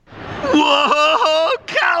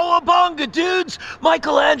Cowabunga dudes!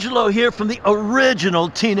 Michelangelo here from the original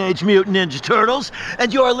Teenage Mutant Ninja Turtles,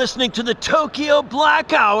 and you are listening to the Tokyo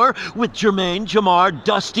Black Hour with Jermaine, Jamar,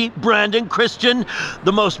 Dusty, Brandon, Christian,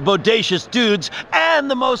 the most bodacious dudes,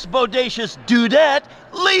 and the most bodacious dudette,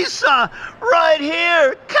 Lisa, right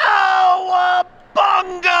here! Cowabunga!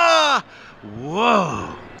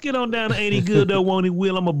 Whoa! Get on down to Ain't He Good Though, Won't He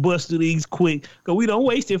Will? I'm going to bust through these quick because we done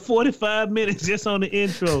wasted 45 minutes just on the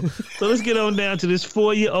intro. So let's get on down to this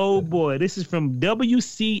 4-year-old boy. This is from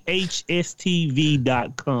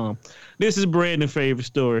WCHSTV.com. This is Brandon's favorite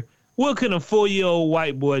story. What can a 4-year-old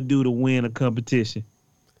white boy do to win a competition?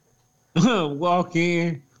 Walk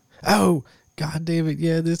in. Oh, God damn it.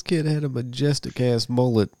 Yeah, this kid had a majestic-ass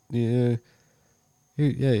mullet. Yeah.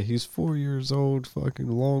 He's 4 years old, fucking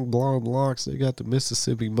long blonde locks. They got the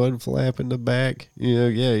Mississippi mud flap in the back. Yeah,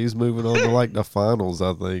 he's moving on to like the finals,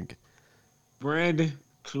 I think. Brandon,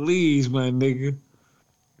 please, my nigga.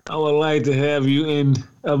 I would like to have you in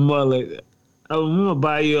a mullet. I'm going to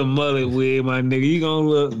buy you a mullet wig, my nigga. You going to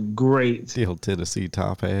look great. The old Tennessee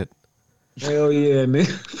top hat. Hell yeah,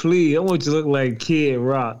 nigga. Please, I want you to look like Kid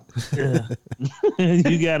Rock. Yeah.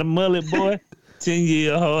 You got a mullet, boy?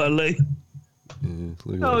 10-year hard labor.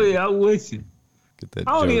 Yeah, I'm with you. Get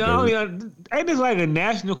that ain't this like a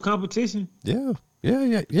national competition? Yeah.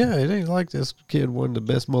 It ain't like this kid won the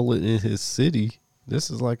best mullet in his city. This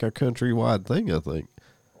is like a countrywide thing, I think.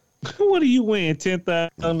 What are you weighing?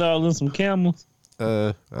 $10,000 and some camels?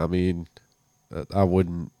 I mean, I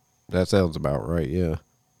wouldn't. That sounds about right. Yeah.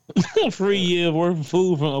 Free year worth of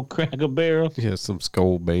food from Cracker Barrel. Yeah, some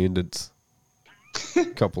Skull Bandits.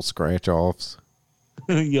 Couple scratch offs.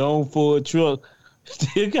 Your own Ford truck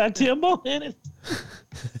still got Timbo in it.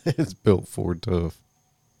 It's built Ford tough.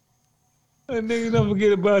 And nigga, don't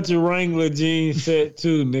forget about your Wrangler jeans set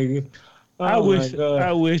too, nigga. I wish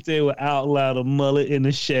they would outlaw the mullet and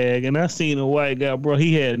the shag. And I seen a white guy, bro.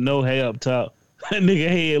 He had no hair up top. That nigga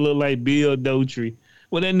head looked like Bill Dotrey.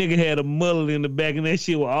 Well, that nigga had a mullet in the back, and that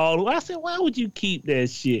shit was all. I said, why would you keep that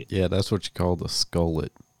shit? Yeah, that's what you call the skullet.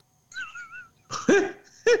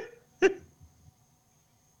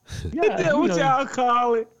 Yeah, what y'all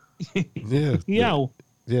call it? Yeah.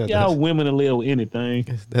 Y'all women a little anything.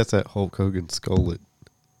 That's that Hulk Hogan skullet.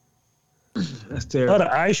 That's terrible. Oh,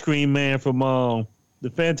 the ice cream man from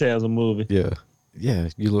the Phantasm movie. Yeah,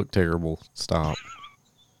 you look terrible. Stop.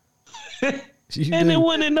 Then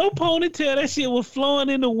wasn't in no ponytail. That shit was flowing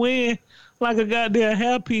in the wind like a goddamn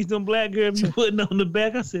hairpiece them black girls be putting on the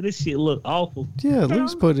back. I said, this shit look awful. Yeah, at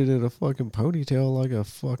least put it in a fucking ponytail like a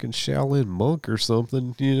fucking Shaolin monk or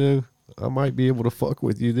something, you know. I might be able to fuck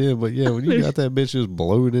with you then, but yeah, when you got that bitch just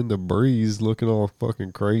blowing in the breeze looking all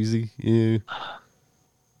fucking crazy, yeah.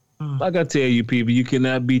 Like I tell you, people, you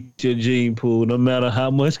cannot beat your gene pool no matter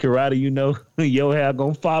how much karate you know. Your hair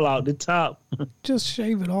gonna fall out the top. Just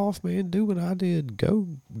shave it off, man. Do what I did. Go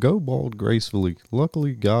bald gracefully.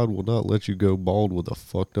 Luckily, God will not let you go bald with a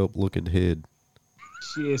fucked up looking head.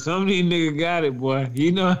 Shit, some of these niggas got it, boy.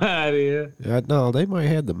 You know how it is. No, they might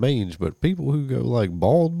have the mange, but people who go like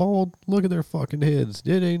bald, look at their fucking heads.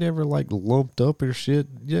 It ain't ever like lumped up or shit.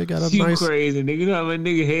 You got a nice. You crazy, nigga. You know how many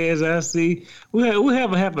nigga heads I see? We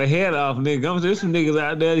have a head off, nigga. There's some niggas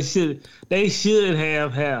out there they should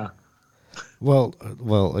have hair. Well,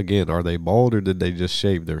 again, are they bald or did they just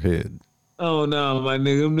shave their head? Oh no, my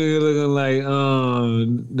nigga. Them niggas looking like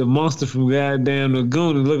the monster from goddamn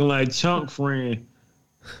Lagoon, looking like Chunk Friend.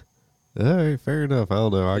 All right, fair enough. I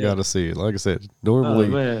don't know. I gotta see it. Like I said, normally,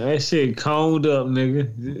 man, that shit combed up,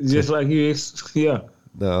 nigga. Just like you, yeah.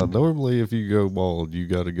 No, normally if you go bald, you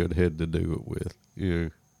got a good head to do it with. Yeah.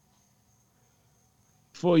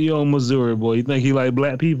 4-year-old Missouri boy, you think he like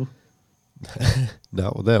black people?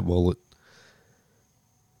 Not with that mullet.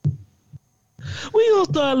 We gonna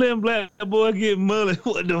start letting black boy get mullet.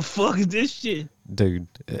 What the fuck is this shit? Dude,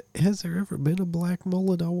 has there ever been a black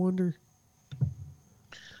mullet, I wonder?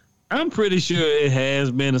 I'm pretty sure it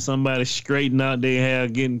has been somebody straighten out their hair,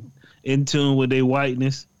 getting in tune with their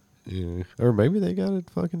whiteness. Yeah. Or maybe they got it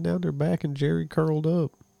fucking down their back and Jerry curled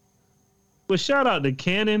up. But shout out to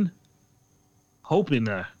Cannon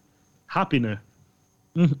Hopiner.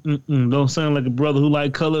 Don't sound like a brother who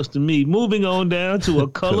like colors to me. Moving on down to a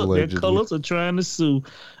color that colors are trying to sue.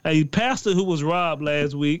 A pastor who was robbed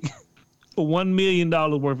last week for $1 million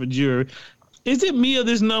worth of jewelry. Is it me or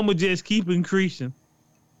this number just keep increasing?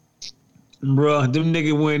 Bruh, them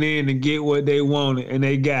niggas went in and get what they wanted, and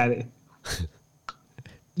they got it.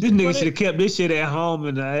 This nigga should have kept this shit at home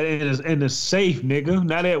in the safe, nigga,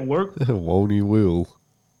 not at work. Won't he will.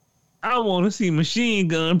 I want to see machine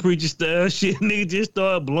gun preacher style shit. Nigga just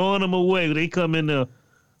start blowing them away. They come in there.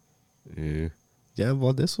 Yeah. Yeah,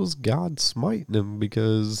 well, this was God smiting him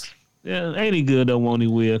because... Yeah, ain't he good though, won't he,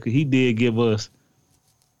 Will? Because he did give us...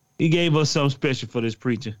 He gave us something special for this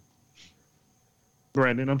preacher.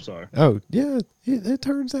 Brandon, I'm sorry. Oh, yeah, it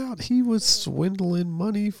turns out he was swindling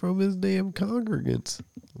money from his damn congregants.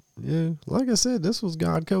 Yeah, like I said, this was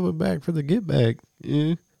God coming back for the get back.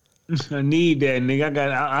 Yeah. I need that, nigga.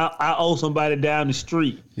 I owe somebody down the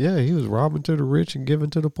street. Yeah, he was robbing to the rich and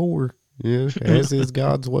giving to the poor. Yeah, as is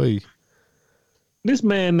God's way. This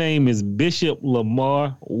man's name is Bishop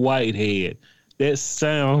Lamar Whitehead. That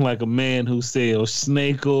sounds like a man who sells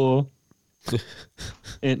snake oil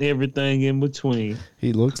and everything in between.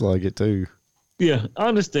 He looks like it too. Yeah, I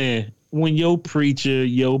understand. When your preacher,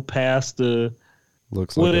 your pastor,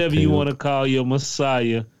 looks like whatever you want to call your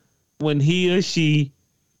Messiah, when he or she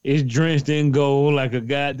is drenched in gold like a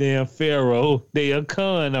goddamn pharaoh, they a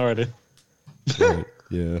con artist. Right,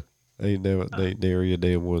 yeah. Ain't nary a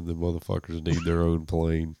damn one of them motherfuckers need their own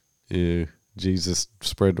plane. Yeah. Jesus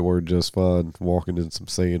spread the word just fine, walking in some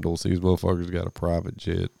sandals. These motherfuckers got a private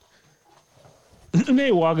jet. And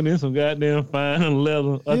they walking in some goddamn fine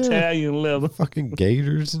leather, yeah. Italian leather. Fucking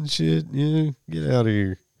gators and shit. Yeah. Get out of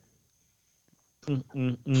here.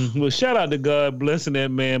 Well, shout out to God blessing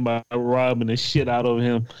that man by robbing the shit out of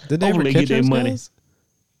him. Did they ever catch those guys?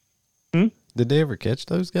 Did they ever catch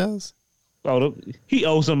those guys? Oh, he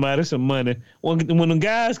owes somebody some money. When the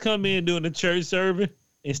guys come in doing the church service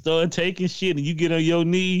and start taking shit and you get on your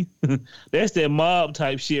knee, that's that mob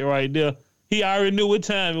type shit right there. He already knew what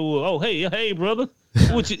time it was. Oh, hey, brother.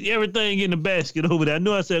 Everything in the basket over there. I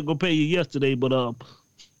knew I said go pay you yesterday, but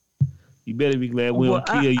you better be glad we don't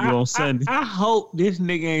kill you on Sunday. I hope this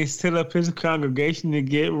nigga ain't set up his congregation to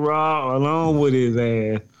get robbed along with his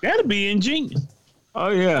ass. That'd be ingenious. Oh,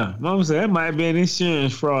 yeah. Mama said that might be an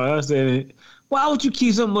insurance fraud. I said, why would you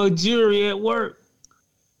keep some jewelry at work?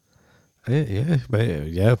 Yeah,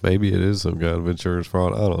 maybe it is some kind of insurance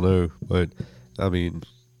fraud. I don't know. But, I mean...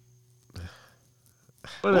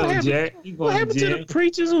 What happened to the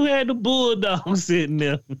preachers who had the bulldog sitting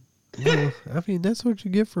there? Well, I mean, that's what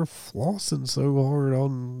you get for flossing so hard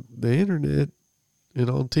on the internet and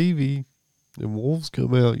on TV. And wolves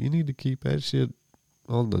come out. You need to keep that shit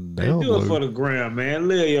on the down low. Do it for the gram, man.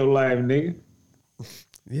 Live your life, nigga.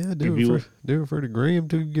 Yeah, do it for the gram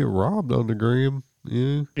too. Get robbed on the gram.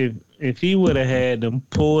 Yeah. If he would have had them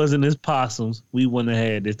poisonous possums, we wouldn't have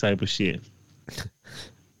had this type of shit.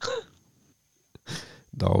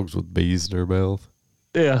 Dogs with bees in their mouth.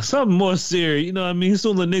 Yeah, something more serious. You know what I mean?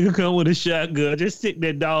 Soon as a nigga come with a shotgun, just stick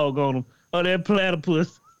that dog on him. Or that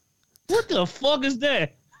platypus. What the fuck is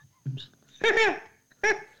that?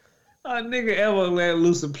 A nigga ever let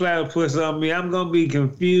loose a platypus on me, I'm going to be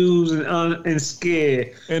confused and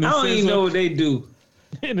scared. I don't even know what they do.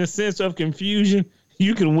 In a sense of confusion,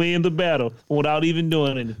 you can win the battle without even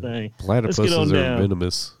doing anything. Platypuses are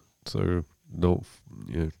venomous, so don't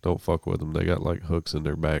fuck with them. They got like hooks in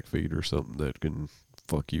their back feet or something that can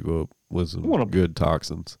fuck you up with some good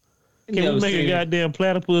toxins. Can we make a goddamn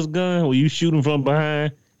platypus gun where you shoot them from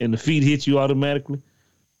behind and the feet hit you automatically?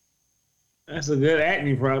 That's a good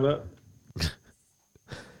acne product.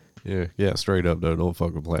 Yeah, straight up though. Don't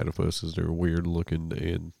fuck with platypuses. They're weird looking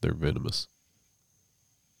and they're venomous.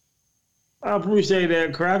 I appreciate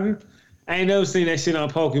that, Crocker. I ain't never seen that shit on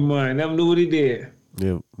Pokemon. Never knew what he did.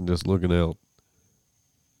 Yeah, just looking out.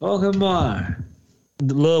 Pokemon.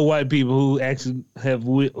 Love white people who actually have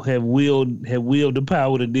wielded the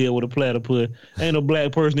power to deal with a platypus. Ain't no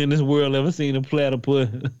black person in this world ever seen a platypus.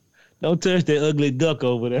 Don't touch that ugly duck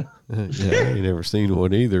over there. Yeah, I ain't never seen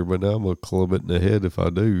one either, but I'm going to club it in the head if I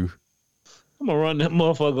do. I'm going to run that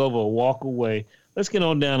motherfucker over and walk away. Let's get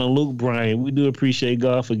on down to Luke Bryan. We do appreciate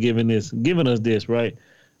God for giving us this, right?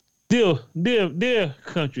 Dear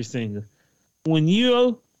country singer, when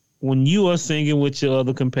you are singing with your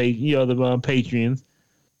other patrons,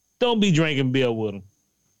 don't be drinking beer with them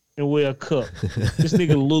and wear a cup. This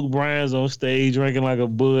nigga Luke Bryan's on stage drinking like a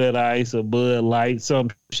Bud Ice or Bud Light, some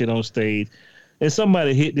shit on stage. And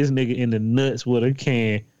somebody hit this nigga in the nuts with a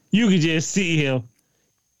can. You could just see him.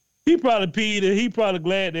 He probably peed and he probably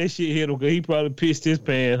glad that shit hit him because he probably pissed his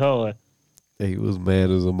pants hard. He was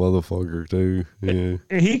mad as a motherfucker too. Yeah.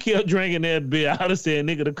 And he kept drinking that beer. I would have said,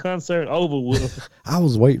 nigga, the concert over with him. I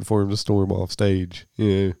was waiting for him to storm off stage.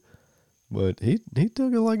 Yeah. But he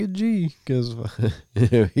took it like a G because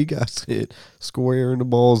he got hit square in the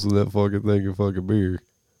balls with that fucking thing of fucking beer.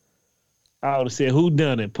 I would have said, who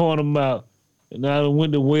done it? Point him out. And I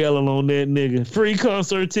went to wailing on that nigga. Free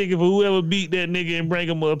concert ticket for whoever beat that nigga and bring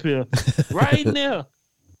him up here. Right now.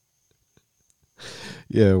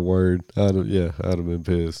 Yeah, word. I'd have been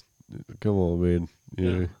pissed. Come on, man.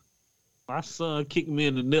 Yeah. My son kicked me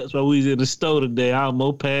in the nuts while we was in the store today. I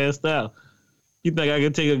almost passed out. You think I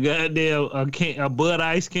can take a goddamn a Bud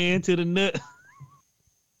Ice can to the nut?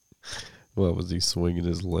 What was he swinging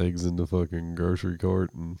his legs in the fucking grocery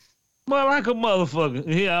cart? And Well, like a motherfucker.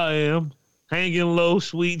 Here I am, hanging low,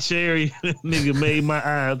 sweet cherry. Nigga made my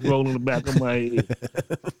eyes roll in the back of my head.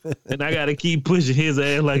 And I got to keep pushing his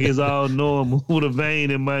ass like it's all normal with a vein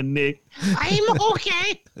in my neck. I'm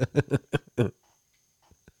okay.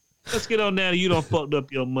 Let's get on now. You done fucked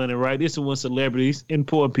up your money, right? This is when celebrities and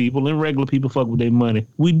poor people and regular people fuck with their money.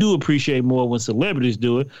 We do appreciate more when celebrities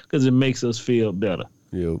do it because it makes us feel better.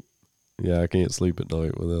 Yep. Yeah, I can't sleep at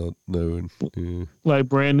night without knowing. Yeah. Like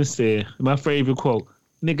Brandon said, my favorite quote,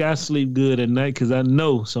 nigga, I sleep good at night because I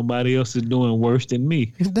know somebody else is doing worse than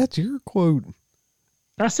me. That's your quote.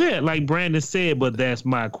 I said, like Brandon said, but that's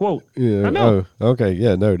my quote. Yeah. I know. Oh, okay.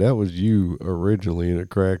 Yeah, no, that was you originally, and it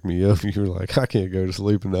cracked me up. You were like, I can't go to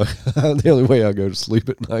sleep at night. The only way I go to sleep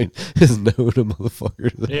at night is knowing a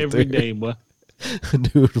motherfucker Every day, boy.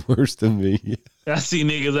 doing worse than me. I see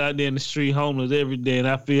niggas out there in the street homeless every day, and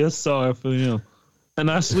I feel sorry for them.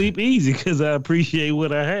 And I sleep easy because I appreciate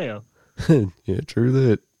what I have. Yeah, true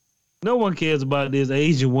that. No one cares about this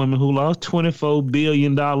Asian woman who lost $24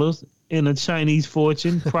 billion in a Chinese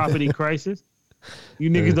fortune property crisis. You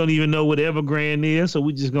niggas don't even know what Evergrande is, so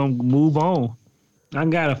we just gonna move on. I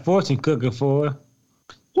got a fortune cooker for her.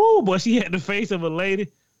 Woo, boy, she had the face of a lady.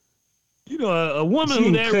 You know, a woman She who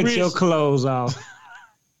can that cut rich. your clothes off.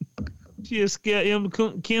 She is scared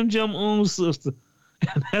Kim Jong-un's sister.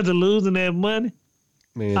 And after losing that money,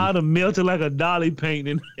 Man, I'd have melted like a dolly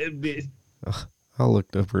painting in that bitch. I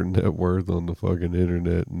looked up her net worth on the fucking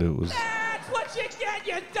internet, and it was... That's what you get,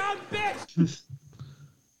 you dumb bitch! You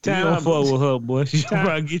Time don't up. fuck with her, boy. She'll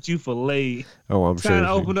probably get you filleted. Oh, I'm Trying to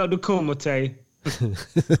sure. open up the Kumite.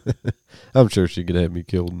 I'm sure she could have me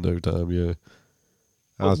killed in no time. Yeah,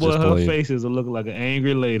 I was Boy, just her playing. face is looking like an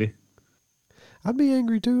angry lady. I'd be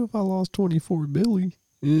angry too if I lost 24 billion.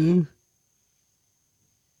 Yeah.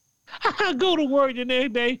 I go to work the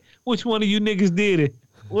next day. Which one of you niggas did it?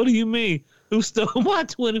 What do you mean? Who stole my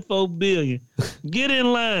 $24 billion? Get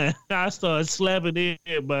in line. I started slapping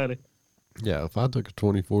everybody. Yeah, if I took a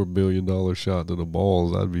 $24 billion shot to the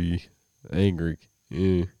balls, I'd be angry.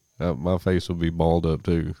 Yeah, my face would be balled up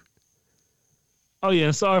too. Oh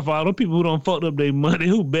yeah, sorry for all the people who done fucked up their money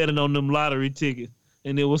who betting on them lottery tickets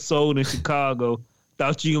and it was sold in Chicago.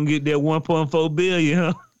 Thought you gonna get that $1.4 billion,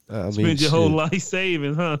 huh? I mean, Spend your whole shit. life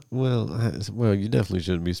savings, huh? Well, you definitely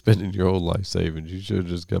shouldn't be spending your whole life savings. You should have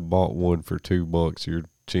just got bought one for $2. Your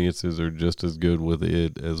chances are just as good with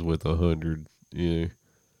it as with 100. Yeah.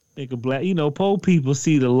 Nigga black, poor people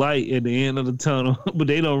see the light at the end of the tunnel, but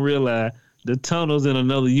they don't realize the tunnel's in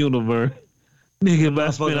another universe. Nigga, if I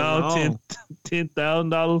spend all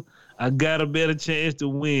 $10,000, I got a better chance to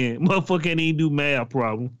win. Motherfucker can't even do math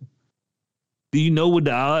problem. Do you know what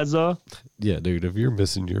the odds are? Yeah, dude, if you're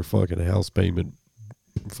missing your fucking house payment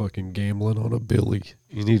fucking gambling on a Billy,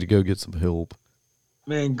 you need to go get some help.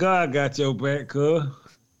 Man, God got your back, cuz.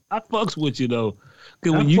 I fucks with you, though.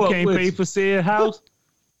 Because I when you fuck can't with pay you. for said house,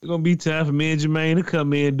 it's going to be time for me and Jermaine to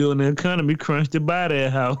come in doing the economy crunch to buy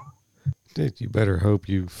that house. Dude, you better hope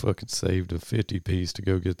you fucking saved a 50 piece to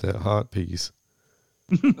go get that hot piece.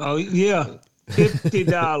 Oh, yeah.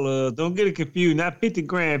 $50. Don't get it confused. Not 50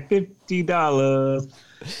 grand, $50.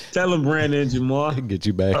 Tell him, Brandon Jamar. Get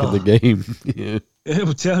you back in the game. Yeah.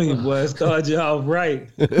 I'm telling you, boy, start you off right.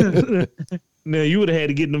 Now, you would have had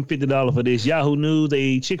to get them $50 for this. Yahoo News,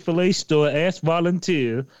 a Chick-fil-A store asked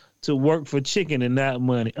volunteer to work for chicken and not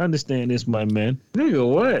money. Understand this, my man. Nigga,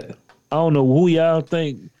 what? I don't know who y'all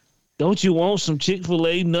think. Don't you want some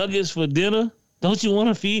Chick-fil-A nuggets for dinner? Don't you want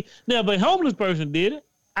to feed? Now, if a homeless person did it,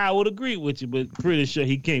 I would agree with you, but pretty sure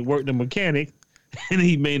he can't work the mechanic, and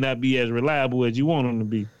he may not be as reliable as you want him to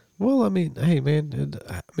be. Well, I mean, hey, man,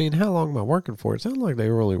 how long am I working for? It sounded like they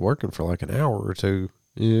were only working for like an hour or two.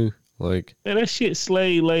 Yeah, like... Man, that shit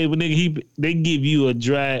slave labor, nigga. They give you a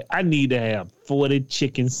dry... I need to have 40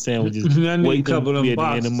 chicken sandwiches. I need a Wait couple of them them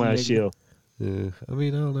at the end of my boxes, nigga. shelf. Yeah, I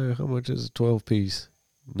mean, I don't know how much is a 12-piece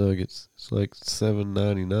nuggets. It's like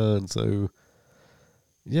 $7.99. So,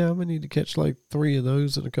 yeah, I'm gonna need to catch like 3 of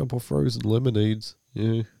those and a couple frozen lemonades.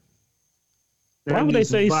 Yeah, Why would they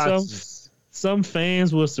say some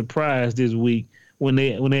fans were surprised this week when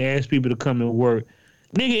they asked people to come and work?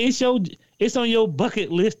 Nigga, it's on your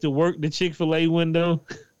bucket list to work the Chick-fil-A window.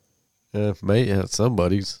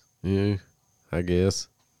 somebody's. Yeah, I guess.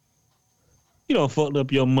 You don't fucked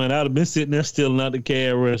up your money. I'd have been sitting there stealing out the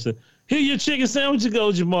cash register. Here your chicken sandwich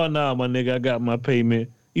go, Jamar. Nah, my nigga, I got my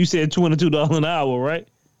payment. You said $22 an hour, right?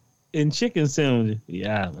 and chicken sandwich.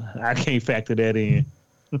 Yeah, I can't factor that in.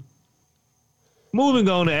 Moving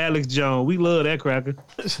on to Alex Jones. We love that cracker.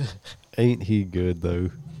 Ain't he good though,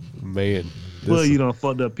 man? Well, you done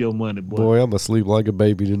fucked up your money, boy. Boy, I'm asleep like a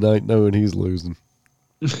baby tonight, knowing he's losing.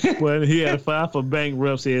 Well, he had to file for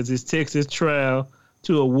bankruptcy as his Texas trial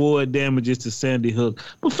to award damages to Sandy Hook.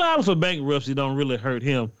 But filing for bankruptcy don't really hurt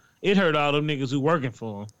him. It hurt all them niggas who working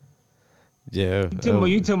for him. Yeah.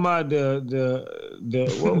 You talking about the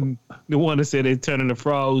The one that said they turning the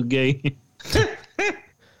frogs gay.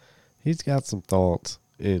 He's got some thoughts,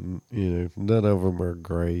 and none of them are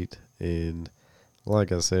great. And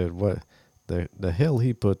like I said, what the hell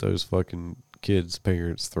he put those fucking kids'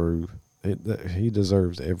 parents through. He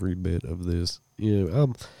deserves every bit of this.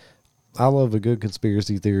 I love a good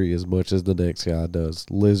conspiracy theory as much as the next guy does.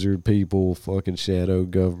 Lizard people, fucking shadow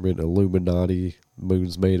government, Illuminati,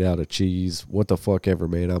 moon's made out of cheese. What the fuck ever,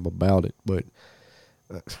 man. I'm about it. But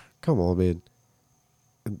come on, man.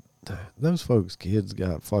 Those folks' kids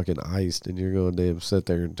got fucking iced, and you're going to damn sit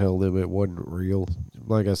there and tell them it wasn't real.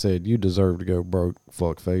 Like I said, you deserve to go broke,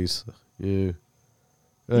 fuckface. Yeah.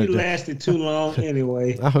 You lasted too long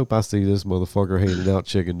anyway. I hope I see this motherfucker handing out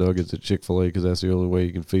chicken nuggets at Chick-fil-A because that's the only way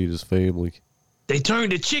he can feed his family. They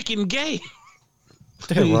turned the chicken gay.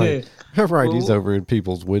 Damn right. Yeah. Right, he's over in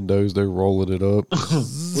people's windows. They're rolling it up.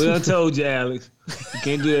 Well, I told you, Alex. You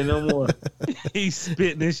can't do that no more. He's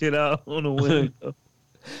spitting this shit out on the window.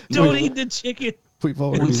 Don't eat the chicken. We've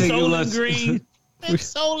already, Take your Soylent lunch. Green.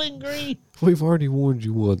 That's Soylent Green. we've already warned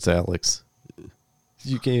you once, Alex.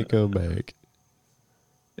 You can't come back.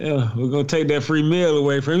 Yeah, we're gonna take that free meal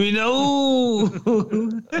away from you. No.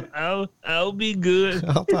 I'll be good.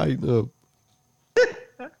 I'll tighten up.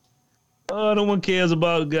 Oh, no one cares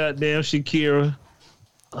about goddamn Shakira.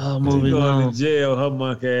 Oh, She's moving going on. to jail, her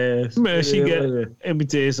monkey ass. Man, she Yeah, got. look at Let me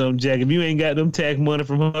tell you something, Jack. If you ain't got them tax money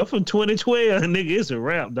from her from 2012, nigga, it's a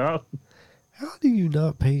wrap, dog. How do you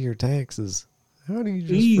not pay your taxes? How do you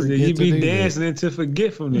just Easy. forget You to be do dancing into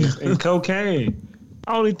forgetfulness and cocaine.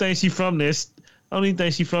 I only think she from this. I only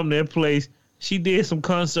think she from that place. She did some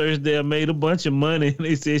concerts there, made a bunch of money, and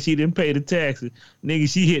they said she didn't pay the taxes. Nigga,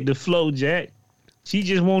 she hit the flow, Jack. She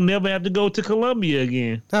just won't never have to go to Colombia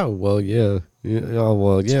again. that? Oh well, yeah. Oh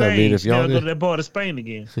well, yeah. Spain. I mean, if She never y'all go to did, that part of Spain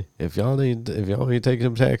again. if y'all ain't taking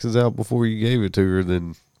them taxes out before you gave it to her,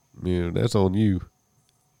 then that's on you.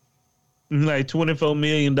 Like $24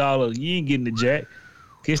 million. You ain't getting the Jack.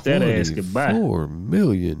 Kiss that ass goodbye. $4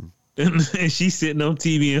 million. And she's sitting on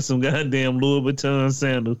TV in some goddamn Louis Vuitton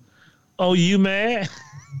sandals. Oh, you mad?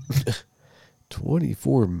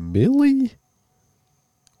 24 milli?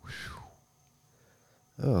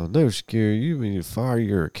 Oh no, Shakira, you need to fire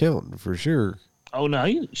your accountant for sure. Oh no,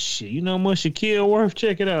 you know how much Shakira worth?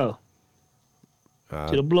 Check it out.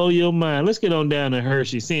 It'll blow your mind. Let's get on down to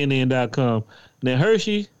Hershey, CNN.com. Now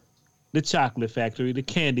Hershey, the chocolate factory, the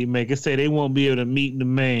candy maker, say they won't be able to meet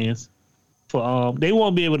demands for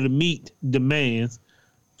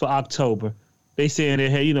October. They saying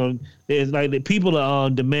that, hey, there's like the people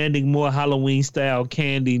are demanding more Halloween style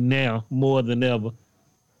candy now more than ever.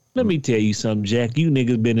 Let me tell you something, Jack. You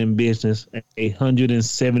niggas been in business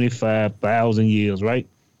 175,000 years, right?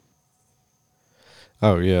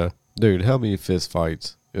 Oh yeah, dude, how many fist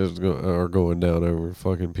fights are going down over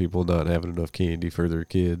fucking people not having enough candy for their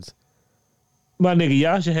kids? My nigga,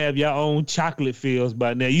 y'all should have your own chocolate fields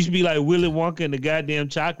by now. You should be like Willy Wonka in the goddamn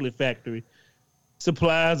chocolate factory.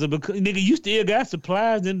 Supplies nigga, you still got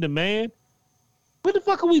supplies in demand? What the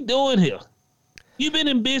fuck are we doing here? You've been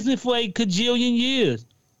in business for a cajillion years.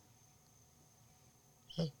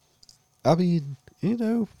 I mean,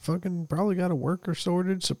 fucking probably got a worker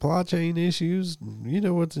shortage, supply chain issues. You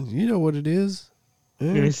know what it is. Yeah.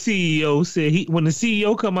 And the CEO said when the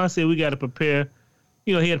CEO come out and said we got to prepare,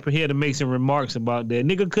 he had to prepare to make some remarks about that.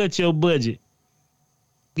 Nigga, cut your budget.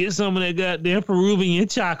 Get some of that goddamn Peruvian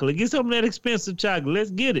chocolate. Get some of that expensive chocolate.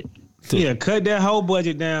 Let's get it. Yeah, cut that whole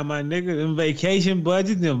budget down, my nigga. Them vacation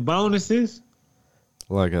budgets, them bonuses.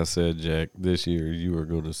 Like I said, Jack, this year you are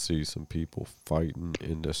going to see some people fighting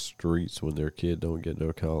in the streets when their kid don't get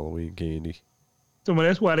no Halloween candy. So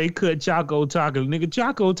that's why they cut Choco Taco. Nigga,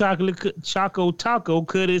 Choco Taco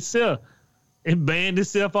cut itself and banned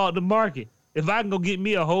itself out the market. If I can go get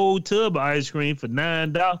me a whole tub of ice cream for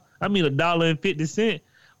 $1.50,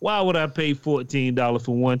 why would I pay $14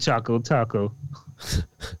 for one Choco Taco?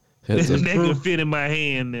 That can fit in my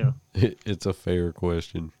hand now. It's a fair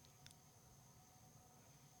question.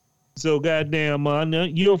 So goddamn,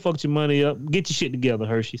 you don't fuck your money up. Get your shit together,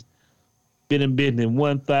 Hershey's. Been in business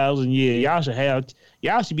 1,000 years.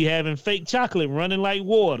 Y'all should be having fake chocolate running like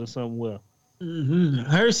water somewhere.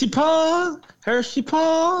 Hershey Park.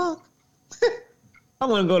 I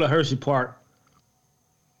want to go to Hershey Park.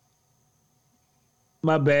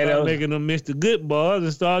 My bad. Start making them Mr. Good Boys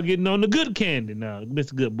and start getting on the good candy now.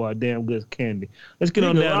 Mr. Good Boy, damn good candy. Let's get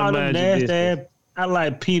on down to Magic Business. I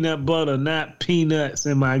like peanut butter, not peanuts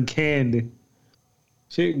in my candy.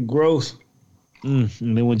 Shit gross. And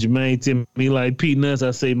then when Jermaine tell me like peanuts,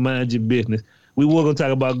 I say mind your business. We were going to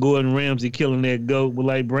talk about Gordon Ramsay killing that goat, but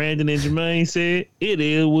like Brandon and Jermaine said, it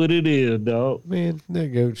is what it is, dog. Man, that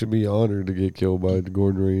goat should be honored to get killed by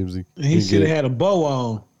Gordon Ramsay. He should have had a bow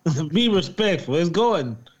on. Be respectful. It's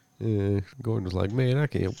Gordon. Yeah, Gordon was like, man, I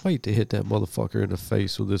can't wait to hit that motherfucker in the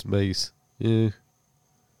face with this mace. Yeah.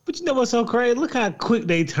 But you know what's so crazy? Look how quick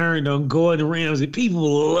they turned on Gordon Ramsay. People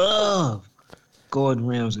love Gordon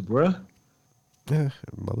Ramsay, bruh. Yeah,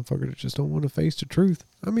 motherfuckers just don't want to face the truth.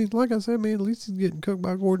 I mean, like I said, man, at least he's getting cooked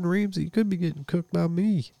by Gordon Ramsay. He could be getting cooked by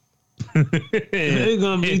me. It's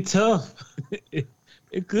going to be tough.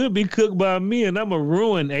 It could be cooked by me, and I'm going to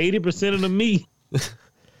ruin 80% of the meat.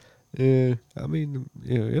 Yeah, I mean,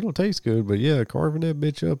 yeah, it'll taste good, but yeah, carving that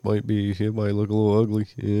bitch up it might look a little ugly.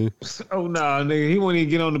 Yeah. Oh, no, nigga. He wouldn't even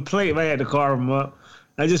get on the plate if I had to carve him up.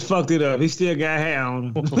 I just fucked it up. He still got hair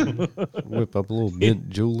on him. Whip up a little mint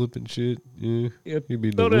julep and shit. Yeah. He'd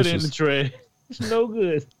be throw delicious. that in the tray. It's no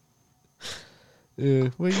good. Yeah.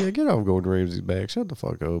 Well, yeah, get off Gordon Ramsay's back. Shut the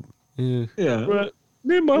fuck up. Yeah. Yeah. Bro,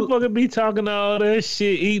 them motherfucker be talking all that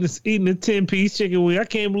shit, eating a 10-piece chicken wing. I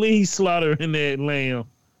can't believe he's slaughtering that lamb.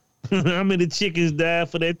 How many chickens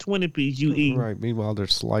died for that 20-piece you eat? Right. Meanwhile, they're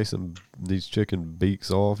slicing these chicken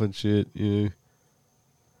beaks off and shit. Yeah.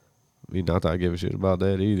 I mean, not that I give a shit about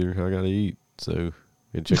that either. I gotta eat. So,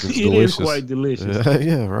 and chicken's delicious. It is quite delicious.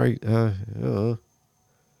 Yeah, right.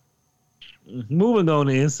 Moving on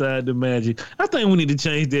to Inside the Magic. I think we need to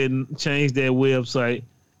change that website.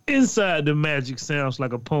 Inside the Magic sounds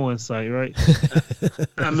like a porn site, right?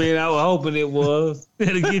 I mean, I was hoping it was.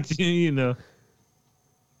 That'll get you,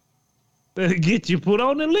 that'll get you put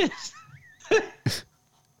on the list.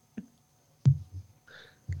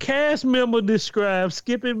 Cast member describes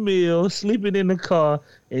skipping meals, sleeping in the car,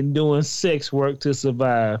 and doing sex work to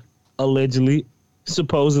survive. Allegedly,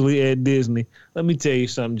 supposedly at Disney. Let me tell you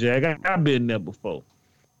something, Jack. I've been there before.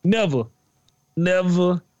 Never let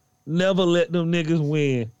them niggas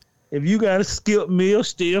win. If you got to skip meal,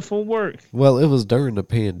 steal from work. Well, it was during the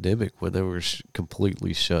pandemic when they were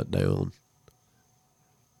completely shut down.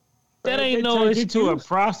 That ain't they no excuse. To a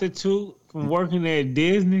prostitute from working at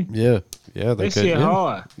Disney. Yeah, they that shit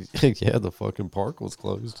hard. Yeah, the fucking park was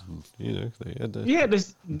closed. And, they had to. Yeah, to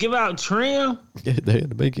give out trim. Yeah, they had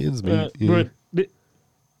to make ends meet. Bro,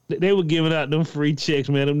 they were giving out them free checks,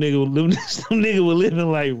 man. Them niggas were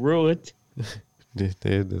living like royalty. They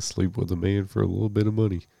had to sleep with a man for a little bit of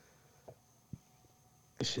money.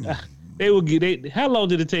 How long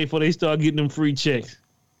did it take before they start getting them free checks?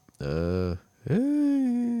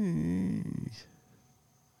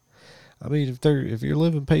 I mean, if you're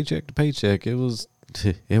living paycheck to paycheck, it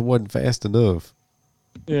wasn't fast enough.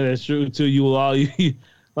 Yeah, that's true too. You already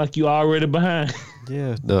behind.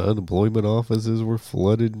 Yeah, the unemployment offices were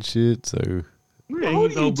flooded and shit. So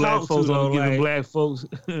yeah, black folks don't give black folks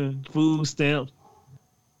food stamps.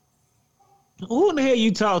 Who in the hell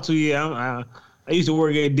you talk to? Yeah, I used to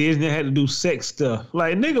work at Disney. I had to do sex stuff.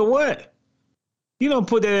 Like, nigga, what? You don't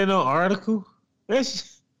put that in no article.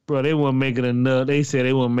 Bro, they weren't making enough. They said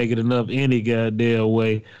they weren't making enough any goddamn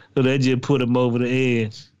way. So they just put them over the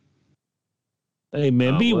edge. Hey,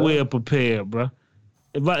 man, be well prepared, bro.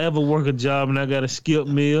 If I ever work a job and I got a skip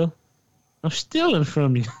meal, I'm stealing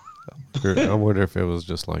from you. I wonder if it was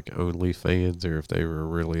just like OnlyFans or if they were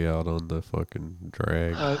really out on the fucking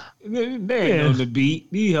drag. They ain't on the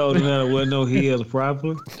beat. These holding out with no heels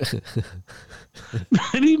properly.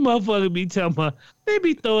 These motherfuckers be talking about, they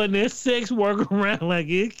be throwing their sex worker around like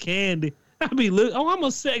it's candy. I be looking, I'm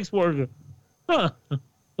a sex worker. Huh?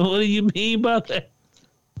 What do you mean by that?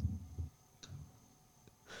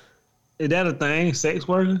 Is that a thing? Sex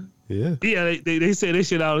worker? Yeah. Yeah, they say this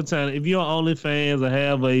shit all the time. If you're on OnlyFans or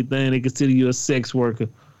have anything, they consider you a sex worker.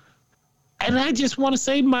 And I just want to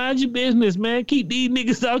say, mind your business, man. Keep these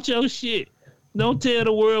niggas out your shit. Don't tell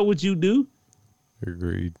the world what you do.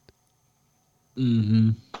 Agreed.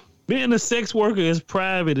 Mm-hmm. Being a sex worker is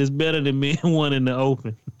private is better than being one in the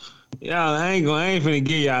open. Y'all, I ain't finna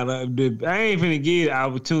give y'all the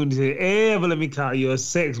opportunity to ever let me call you a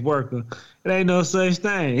sex worker. It ain't no such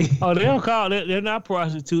thing. Oh, they don't call it. They're not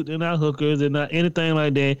prostitutes. They're not hookers. They're not anything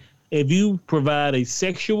like that. If you provide a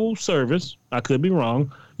sexual service, I could be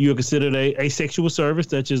wrong, you're considered a sexual service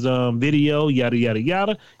such as video, yada, yada,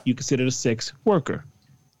 yada. You consider a sex worker.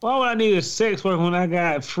 Why would I need a sex worker when I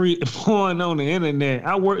got free porn on the internet?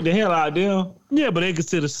 I work the hell out there. Yeah, but they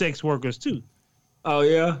consider sex workers too. Oh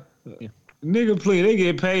yeah, nigga, please, they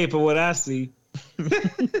get paid for what I see.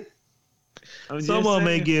 Some of them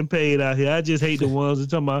ain't getting paid out here. I just hate the ones that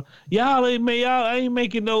talking about y'all ain't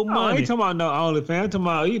making no money. I ain't talking about no OnlyFans. I'm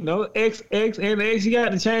talking about X and X. You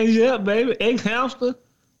got to change it up, baby. X hamster,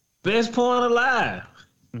 best porn alive.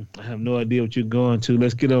 I have no idea what you're going to.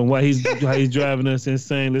 Let's get on why he's driving us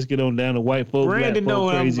insane. Let's get on down to white folk. Brandon know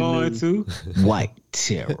what I'm going to. White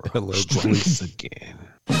terror strikes again.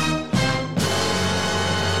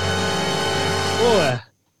 Boy,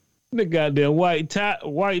 the goddamn white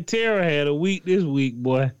terror had a week this week,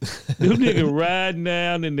 boy. Them nigga riding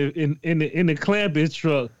down in the Clampett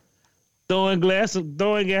truck, throwing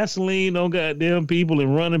gasoline on goddamn people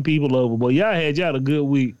and running people over. Boy, y'all had a good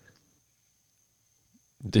week.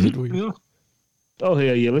 Did we? Yeah. Oh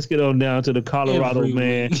hell yeah! Let's get on down to the Colorado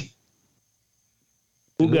man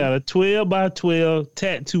who got a 12x12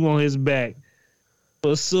 tattoo on his back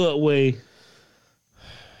for Subway.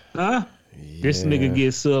 Huh? This nigga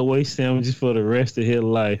gets Subway sandwiches for the rest of his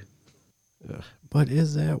life. But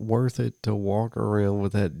is that worth it to walk around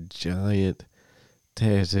with that giant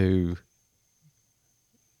tattoo?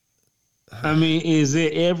 I mean, is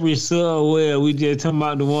it every Subway? We just talking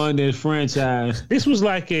about the one that's franchised. This was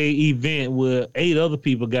like a event where 8 other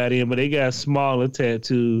people got in, but they got smaller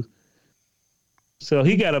tattoos. So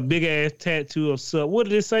he got a big ass tattoo of Subway. What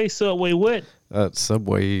did it say? Subway what?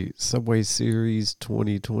 Subway Series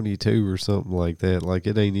 2022 or something like that. Like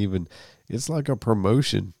it ain't even. It's like a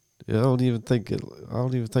promotion. I don't even think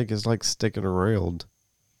it's like sticking around.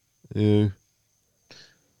 Yeah.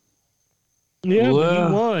 Yeah, but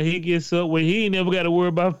he won. He gets Subway. He ain't never got to worry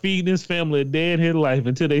about feeding his family a day in his life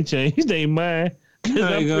until they change their mind. Because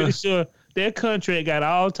I'm pretty sure that contract got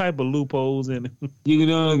all type of loopholes in it. You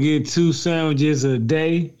can only get 2 sandwiches a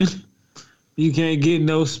day. You can't get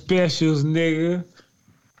no specials, nigga.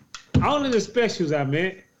 Only the specials, I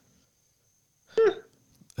meant.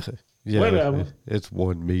 Yeah, whatever. It's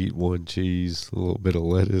 1 meat, 1 cheese, a little bit of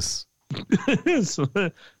lettuce.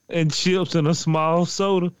 And chips and a small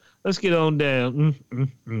soda. Let's get on down.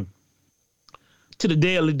 To the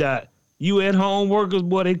Daily Dot. You at home workers,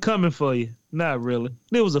 boy, they coming for you. Not really.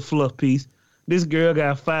 It was a fluff piece. This girl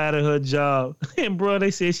got fired at her job. And, bro,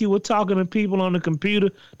 they said she was talking to people on the computer.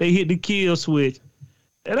 They hit the kill switch.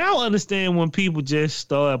 And I don't understand when people just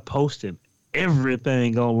start posting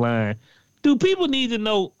everything online. Do people need to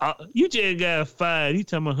know, you just got fired. You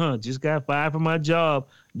tell me, just got fired from my job.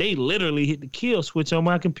 They literally hit the kill switch on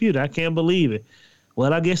my computer. I can't believe it.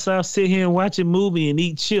 Well, I guess I'll sit here and watch a movie and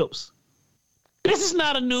eat chips. This is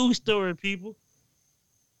not a news story, people.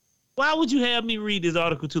 Why would you have me read this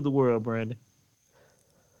article to the world, Brandon?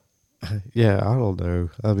 Yeah, I don't know.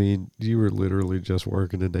 I mean, you were literally just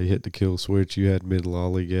working and they hit the kill switch. You hadn't been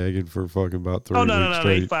lollygagging for fucking about 3 weeks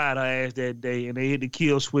straight. They fired her ass that day and they hit the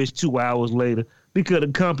kill switch 2 hours later because the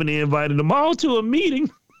company invited them all to a meeting.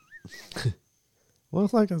 Well,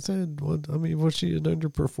 like I said, was she an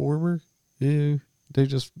underperformer? Yeah, they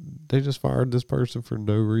just fired this person for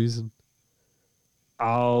no reason.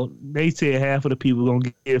 Oh, they said half of the people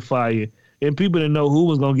gonna get fired. And people didn't know who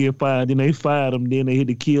was going to get fired. Then they fired them. Then they hit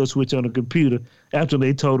the kill switch on the computer after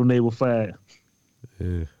they told them they were fired.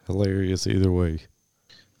 Yeah, hilarious either way.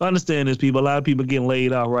 Understand this, people. A lot of people getting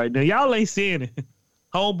laid off right now. Y'all ain't seeing it.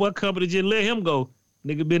 Homeboy company just let him go.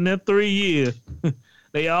 Nigga been there 3 years.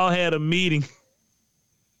 They all had a meeting.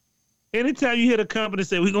 Anytime you hear the company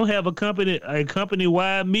say, we're going to have a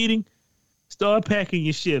company-wide meeting, start packing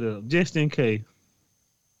your shit up just in case.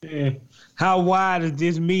 Yeah. How wide is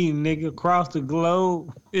this meeting, nigga? Across the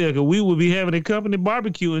globe? Yeah, because we will be having a company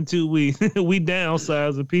barbecue in 2 weeks. We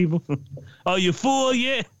downsizing people. Are you full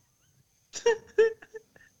yet?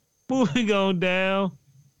 Moving on down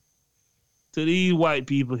to these white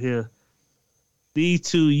people here. These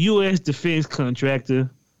 2 U.S. defense contractor,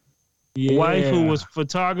 wife who was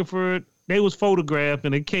photographer, they was photographed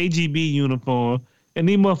in a KGB uniform, and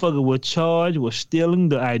these motherfuckers were charged with stealing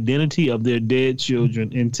the identity of their dead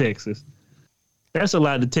children in Texas. That's a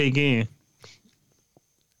lot to take in.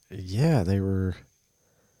 Yeah, they were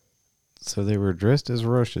dressed as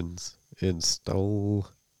Russians and stole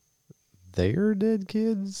their dead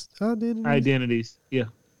kids' identities. Yeah.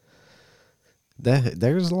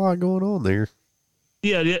 There's a lot going on there.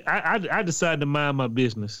 Yeah, I decided to mind my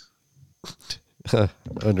business.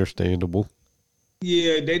 Understandable.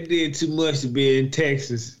 Yeah, they did too much to be in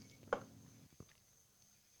Texas.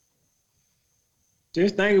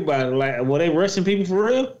 Just think about it. Like, were they rushing people for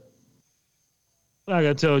real? Like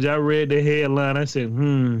I told you, I read the headline. I said,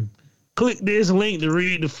 Click this link to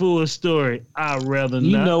read the full story. I'd rather not.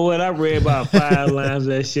 You know what? I read about 5 lines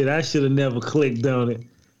of that shit. I should have never clicked on it.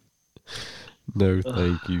 No,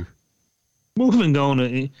 thank you. Moving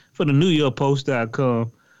on for the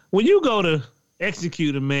NewYorkPost.com. When you go to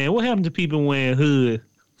execute a man, what happened to people wearing hood?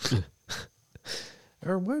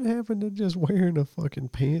 Or what happened to just wearing a fucking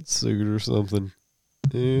pantsuit or something?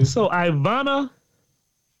 Yeah. So Ivana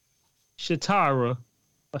Shatara,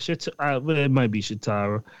 it might be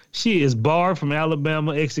Shatara. She is barred from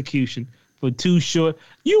Alabama execution for too short.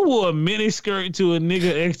 You wore a mini skirt to a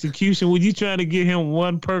nigga execution. Were you trying to get him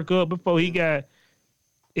one perk up before he got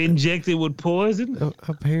injected with poison?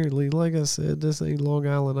 Apparently, like I said, this ain't Long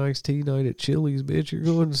Island iced tea night at Chili's, bitch. You're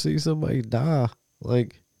going to see somebody die.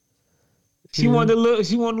 Like, she wanted to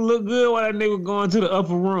look good while that nigga was going to the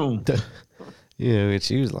upper room. And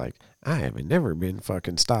she was like, I haven't never been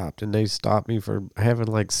fucking stopped. And they stopped me for having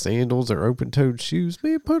like sandals or open-toed shoes.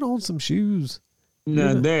 Man, put on some shoes.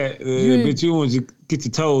 Now bitch, you want to get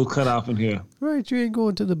your toes cut off in here. Right, you ain't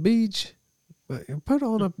going to the beach. Put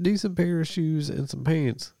on a decent pair of shoes and some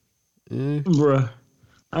pants. Bruh,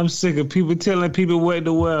 I'm sick of people telling people what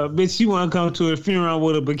to wear. Bitch, you want to come to a funeral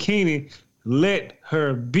with a bikini, let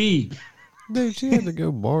her be. Dude, she had to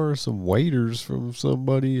go borrow some waders from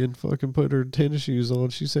somebody and fucking put her tennis shoes on.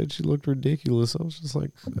 She said she looked ridiculous. I was just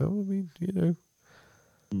like, I mean, you know.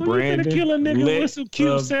 Brandon, you gonna kill a nigga with some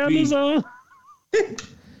cute sandals on? That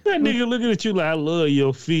nigga looking at you like, I love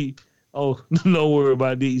your feet. Oh, don't worry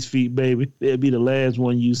about these feet, baby. They'll be the last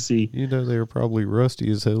one you see. You know they were probably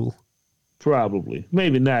rusty as hell. Probably.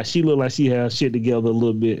 Maybe not. She looked like she had shit together a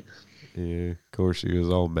little bit. Yeah, of course she was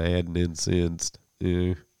all mad and incensed.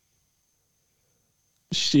 Yeah.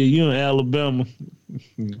 Shit, you in Alabama.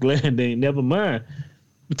 Glad they ain't. Never mind.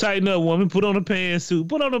 Tighten up, woman. Put on a pantsuit.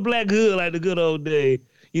 Put on a black hood like the good old days.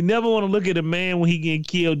 You never want to look at a man when he getting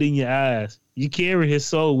killed in your eyes. You carry his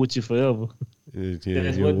soul with you forever. Yeah,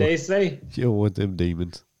 that's what they say. You don't want them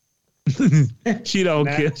demons. She don't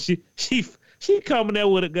care. She coming there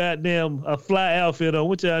with a fly outfit on.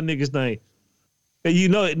 What y'all niggas think? And you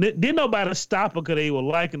know, didn't nobody stop her because they were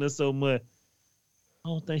liking her so much. I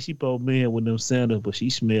don't think she probably been with them sandals, but she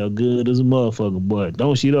smell good as a motherfucker, boy.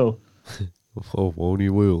 Don't she though? Oh, won't he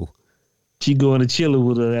will. She going to chill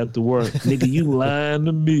with her after work. Nigga, you lying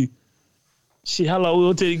to me. Shit, how long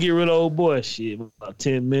will it take to get rid of old boy? Shit, about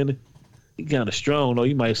 10 minutes. He kind of strong, though.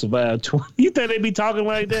 You might survive 20. You think they be talking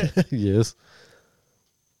like that? Yes.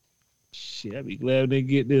 Shit, I'd be glad when they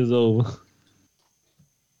get this over.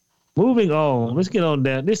 Moving on. Let's get on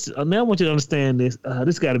down. Now I want you to understand this.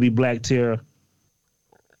 This got to be Black Terror.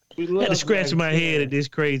 I had to scratch my head at this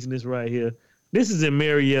craziness right here. This is in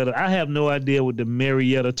Marietta. I have no idea what the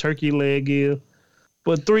Marietta turkey leg is,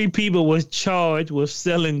 but 3 people was charged with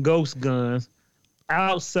selling ghost guns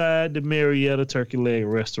outside the Marietta turkey leg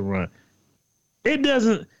restaurant. It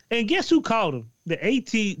doesn't, and guess who called them? The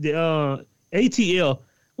ATL.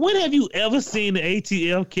 When have you ever seen the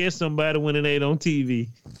ATL catch somebody when it ain't on TV?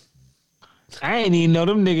 I ain't even know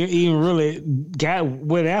them niggas even really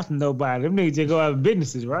went after nobody. Them niggas just go out of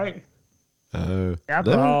businesses, right?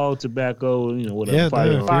 Alcohol, tobacco, whatever. Yeah,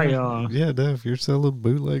 firearm. If you're selling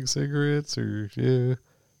bootleg cigarettes or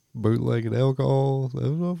bootlegging alcohol,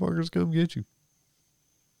 those motherfuckers come get you.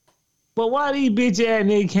 But why these bitch ass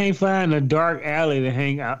niggas can't find a dark alley to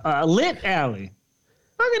hang out? A lit alley.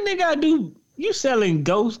 Fucking nigga gotta do. You selling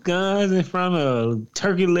ghost guns in front of a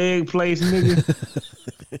turkey leg place,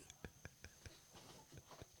 nigga?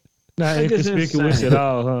 Not inconspicuous at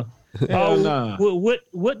all, huh? Nah.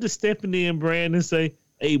 What does Stephanie and Brandon say?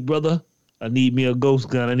 Hey, brother, I need me a ghost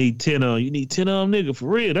gun. I need 10 of them. You need 10 of them, nigga, for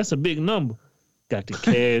real. That's a big number. Got the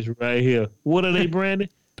cash right here. What are they, Brandon?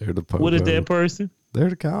 They're the What is that person? They're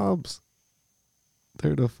the cops.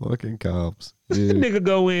 They're the fucking cops. Yeah. Nigga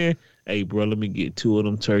go in. Hey, bro, let me get 2 of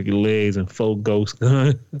them turkey legs and 4 ghost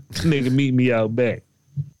guns. Nigga, meet me out back.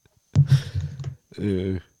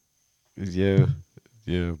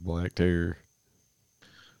 Yeah, Black Terror.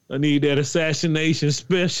 I need that assassination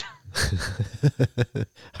special.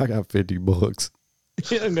 I got $50.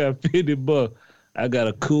 I got $50. I got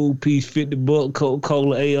a cool piece, $50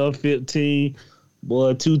 Coca-Cola AR-15.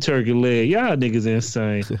 Boy, 2 turkey legs. Y'all niggas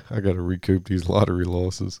insane. I got to recoup these lottery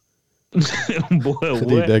losses. Boy, I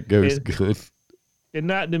need that ghost gun. And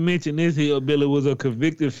not to mention, this hillbilly was a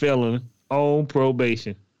convicted felon on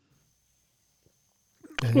probation.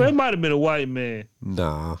 Well, it might have been a white man.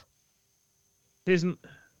 Nah. Jelani.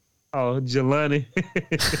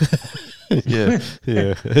 yeah.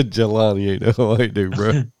 Jelani ain't no white dude,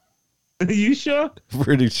 bro. You sure?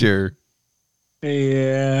 Pretty sure.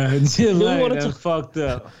 Yeah, Jim Knight fucked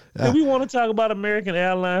up. Do we want to talk about American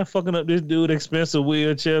Airlines fucking up this dude expensive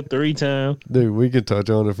wheelchair 3 times? Dude, we can touch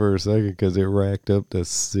on it for a second because it racked up to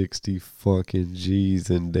 60 fucking G's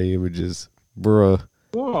in damages. Bruh.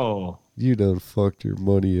 Whoa. You done fucked your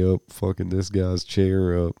money up fucking this guy's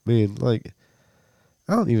chair up. Man, like,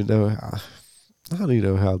 I don't even know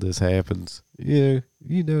how this happens. You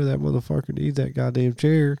know that motherfucker needs that goddamn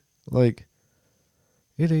chair. Like,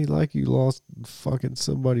 it ain't like you lost fucking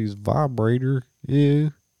somebody's vibrator. Yeah.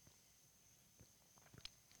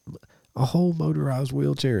 A whole motorized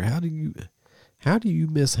wheelchair. How do you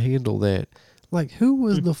mishandle that? Like, who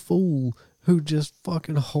was the fool who just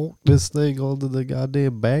fucking hulked this thing onto the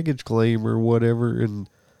goddamn baggage claim or whatever? And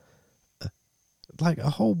like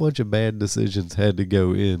a whole bunch of bad decisions had to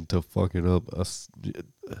go into fucking up a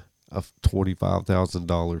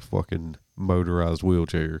 $25,000 fucking motorized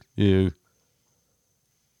wheelchair. Yeah.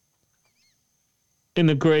 And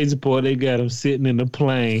the crazy part, they got him sitting in the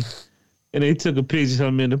plane, and they took a picture of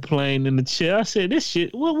him in the plane in the chair. I said, "This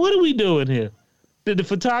shit, what are we doing here? Did the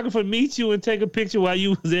photographer meet you and take a picture while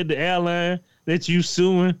you was at the airline that you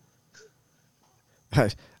suing?"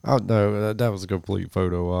 I don't know. That was a complete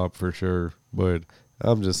photo op for sure. But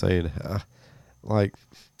I'm just saying, like,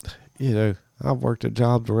 I've worked at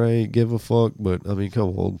jobs where I ain't give a fuck. But I mean,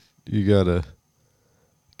 come on, you gotta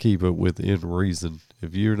keep it within reason.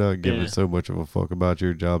 If you're not giving so much of a fuck about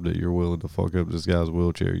your job that you're willing to fuck up this guy's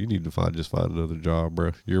wheelchair, you need to find another job, bro.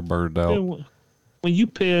 You're burned out. When you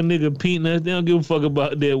pay a nigga peanuts, they don't give a fuck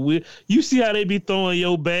about that wheel. You see how they be throwing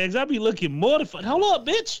your bags? I be looking mortified. Hold up,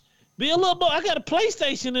 bitch. Be a little more. I got a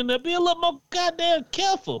PlayStation in there. Be a little more goddamn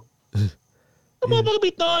careful. The motherfucker be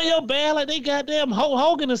throwing your bag like they goddamn Hulk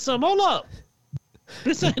Hogan or something. Hold up.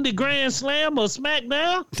 This ain't the Grand Slam or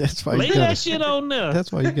SmackDown. That's why lay that shit on there. That's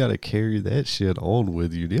why you got to carry that shit on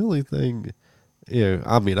with you. The only thing,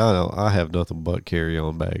 I mean, I have nothing but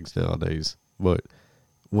carry-on bags nowadays. But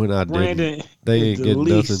when I did, they ain't getting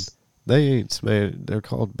nothing. They ain't they're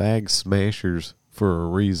called bag smashers for a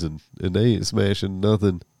reason, and they ain't smashing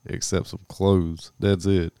nothing except some clothes. That's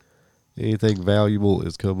it. Anything valuable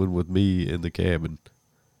is coming with me in the cabin.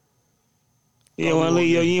 You want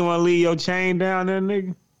to leave your chain down there,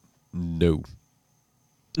 nigga? No.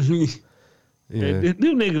 Yeah. Them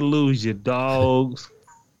niggas lose your dogs.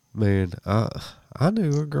 Man, I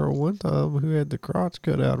knew a girl one time who had the crotch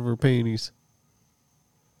cut out of her panties.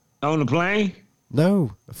 On the plane?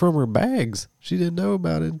 No, from her bags. She didn't know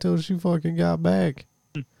about it until she fucking got back.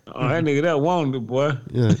 Oh, that nigga that wanted it, boy.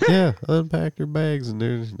 Yeah, unpacked her bags and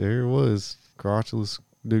there it was. Crotchless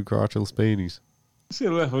panties.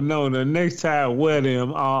 Should let her know the next time wear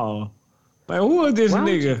them all. Like, who is this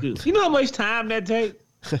nigga? You know how much time that take?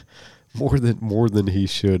 more than he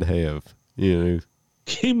should have.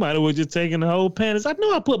 He might have just taken the whole panties. I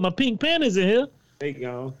know I put my pink panties in here. There you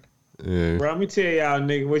go. Yeah. Bro, let me tell y'all,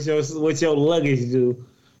 nigga, what your luggage do.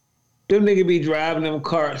 Them niggas be driving them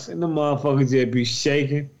carts and the motherfuckers just be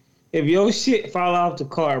shaking. If your shit fall off the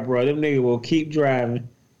cart, bro, them niggas will keep driving.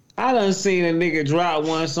 I done seen a nigga drop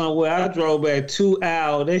one somewhere. I drove back 2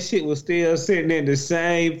 hours. That shit was still sitting in the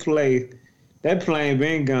same place. That plane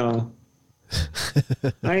been gone.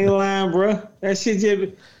 I ain't lying, bro. That shit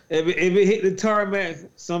just, if it hit the tarmac,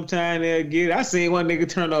 sometime they'll get it. I seen one nigga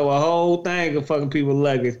turn over a whole thing of fucking people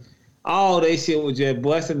luggage. All that shit was just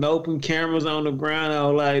busting open, cameras on the ground,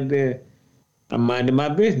 all like that. I minded my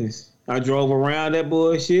business. I drove around that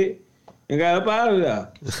bullshit and got up out of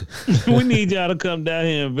there. We need y'all to come down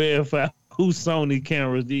here and verify whose Sony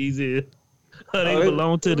cameras these is. They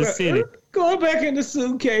belong to the city. Going back in the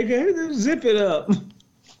suitcase, zip it up.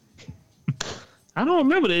 I don't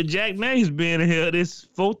remember that Jack Names being here, this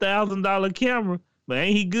 $4,000 camera, but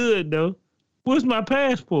ain't he good though? Where's my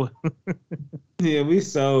passport? Yeah, we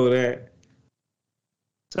sold that.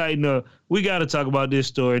 Tighten up. We got to talk about this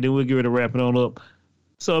story, then we'll get ready to wrap it on up.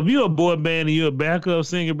 So if you're a boy band and you're a backup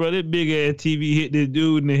singer, bro, that big ass TV hit this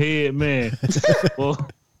dude in the head, man. Well,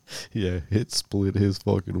 yeah, it split his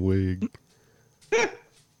fucking wig.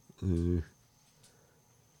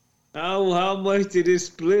 Oh, how much did it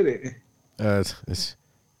split it? It's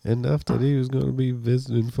enough that he was going to be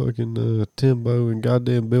visiting fucking Timbo and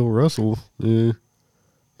goddamn Bill Russell. Yeah.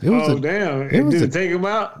 Damn. Did it take him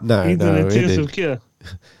out? No, he's in it intensive didn't. care.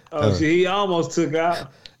 Shit, he almost took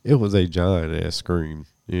out. It was a giant ass screen,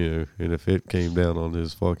 and if it came down on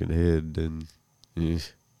his fucking head, then I'm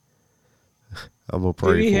gonna pray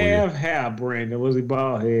for you. Did he have hair, Brandon? Was he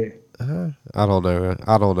bald head? I don't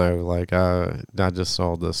know. Like I just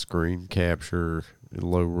saw the screen capture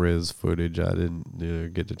low res footage. I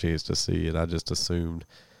didn't get the chance to see it. I just assumed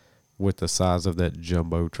with the size of that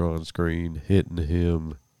Jumbotron screen hitting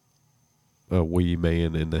him, a wee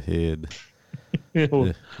man in the head.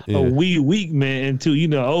 A wee weak man too. You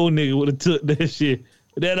know, old nigga would have took that shit.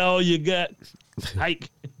 That all you got? Hike.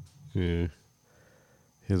 Yeah.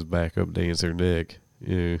 His backup dancer neck.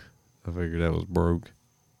 Yeah. I figured that was broke.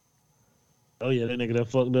 Oh yeah, that nigga that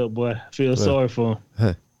fucked up, boy. I feel sorry for him.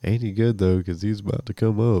 Huh. Ain't he good though? Because he's about to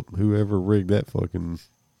come up. Whoever rigged that fucking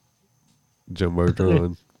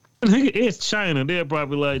Jumbotron. Nigga, it's China. They're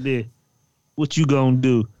probably like that. What you gonna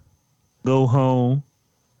do? Go home,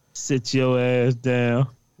 sit your ass down.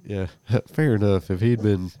 Yeah, fair enough. If he'd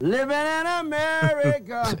been Living in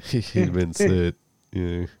America. he'd been set.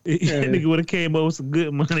 Yeah. That nigga would have came up with some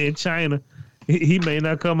good money in China. He may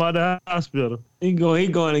not come out of the hospital. He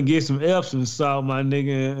going to get some Epsom salt, my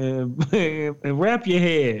nigga, and wrap your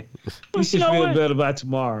head. You should feel better about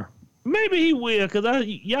tomorrow. Maybe he will, because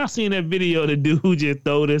y'all seen that video of the dude who just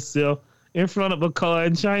throwed himself in front of a car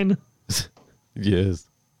in China? Yes.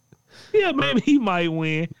 Yeah, maybe he might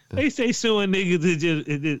win. They say suing niggas is just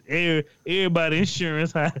everybody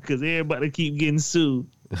insurance high because everybody keep getting sued.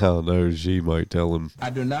 I don't know. She might tell him. I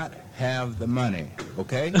do not have the money,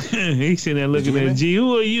 okay? He's sitting there looking at G.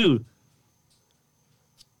 Who are you?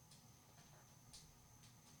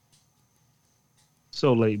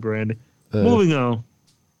 So late, Brandon. Moving on.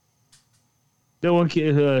 That one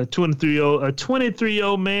kid,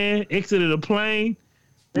 23-year-old man exited a plane.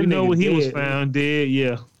 You know when he was found dead,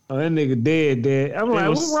 yeah. Oh, that nigga dead. I'm like,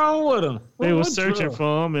 what's wrong with him? They were searching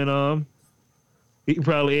for him, and he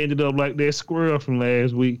probably ended up like that squirrel from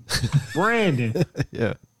last week. Brandon.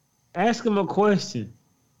 Yeah. Ask him a question.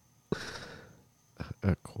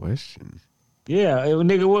 A question? Yeah,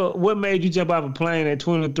 nigga, what made you jump off a plane at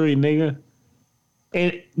 23, nigga?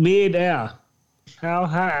 And mid-air. How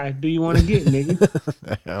high do you want to get,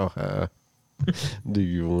 nigga? How high do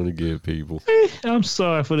you want to get, people? I'm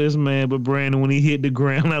sorry for this man, but Brandon, when he hit the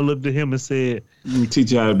ground, I looked at him and said, "Let me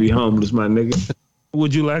teach you how to be homeless, my nigga."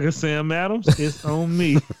 Would you like a Sam Adams? It's on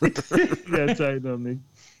me. That's tight on me.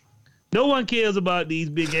 No one cares about these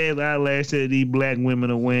big ass eyelashes that these black women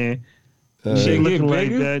are wearing. Shit looking like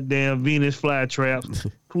goddamn Venus flytraps.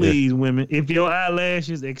 Please, women, if your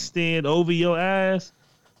eyelashes extend over your eyes,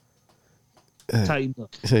 tighten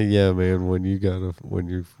up. Yeah, man. When you've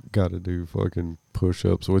gotta do fucking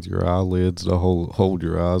push-ups with your eyelids to hold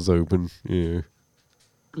your eyes open. Yeah.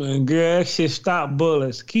 Man, girl, that shit stop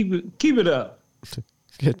bullets. Keep it up.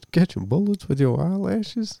 Catching bullets with your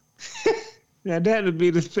eyelashes? Now that'd be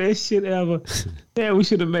the best shit ever. Yeah, we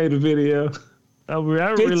should have made a video. I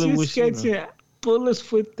really wish catching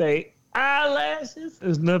bullets with their eyelashes.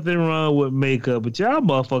 There's nothing wrong with makeup, but y'all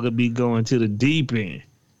motherfucker be going to the deep end.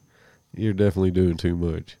 You're definitely doing too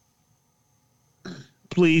much.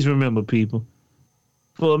 Please remember, people.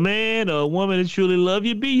 For a man or a woman to truly love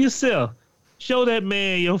you, be yourself. Show that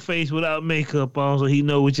man your face without makeup on so he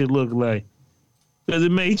know what you look like. Because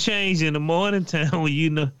it may change in the morning time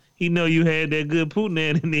when he know you had that good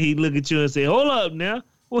poontang, and then he look at you and say, "Hold up now.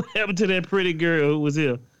 What happened to that pretty girl who was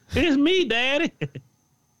here?" "It's me, daddy."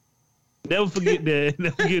 Never forget that.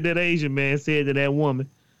 Never forget that Asian man said to that woman,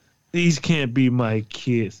 "These can't be my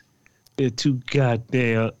kids. They're too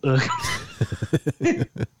goddamn ugly."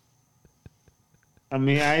 I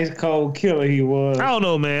mean, ice cold killer he was. I don't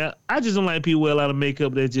know, man. I just don't like people wear a lot of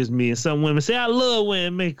makeup. That's just me. And some women say, "I love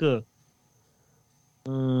wearing makeup."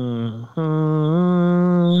 Wait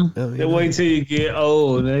till you get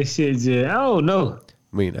old. That shit just, I don't know.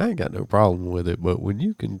 I mean, I ain't got no problem with it, but when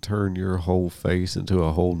you can turn your whole face into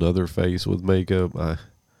a whole nother face with makeup,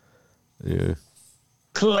 yeah.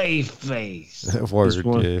 Clay face. That word,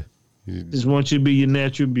 yeah. Just want you to be your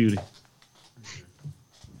natural beauty.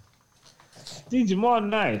 D. Jamar,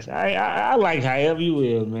 nice. I like however you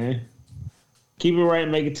will, man. Keep it right,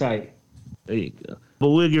 make it tight. There you go. But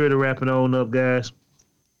we'll get ready to wrap it on up, guys.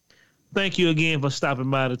 Thank you again for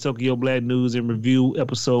stopping by the Tokyo Black News and Review,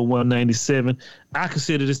 episode 197. I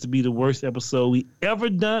consider this to be the worst episode we ever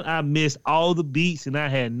done. I missed all the beats, and I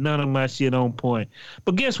had none of my shit on point.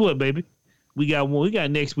 But guess what, baby? We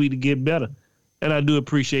got next week to get better. And I do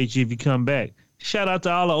appreciate you if you come back. Shout out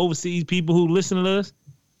to all the overseas people who listen to us.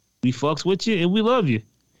 We fucks with you, and we love you.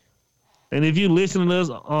 And if you listen to us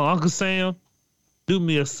on Uncle Sam, do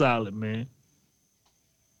me a solid, man.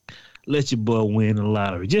 Let your boy win the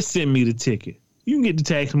lottery. Just send me the ticket. You can get the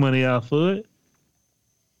tax money out for it.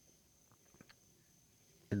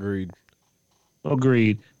 Agreed.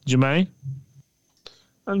 Jermaine?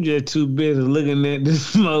 I'm just too busy looking at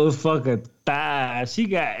this motherfucker thighs. She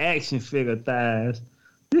got action figure thighs.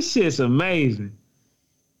 This shit's amazing.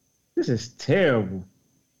 This is terrible.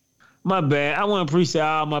 My bad. I want to appreciate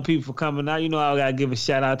all my people for coming out. You know, I gotta give a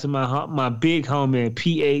shout out to my big homie at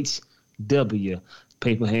PHW,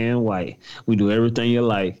 Paper Hand White. We do everything you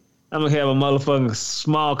like. I'm gonna have a motherfucking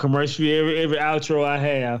small commercial every outro I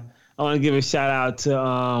have. I want to give a shout out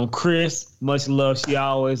to Chris. Much love. She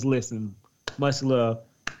always listens. Much love.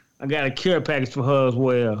 I got a care package for her as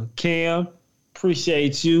well. Cam,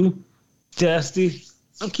 appreciate you. Dusty,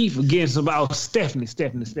 I keep forgetting about Stephanie.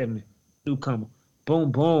 Newcomer.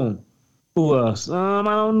 Boom, boom. Who else? I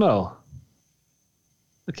don't know.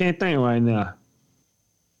 I can't think right now.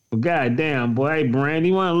 But goddamn, boy, hey, Brandy,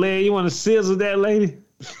 you want to sizzle that lady?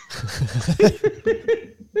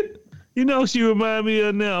 You know, she remind me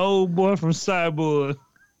of that old boy from Cyborg.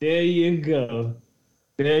 There you go.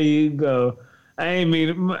 I ain't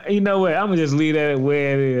mean, you know what? I'm going to just leave that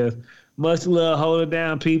where it is. Much love, hold it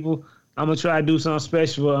down, people. I'm going to try to do something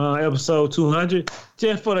special for episode 200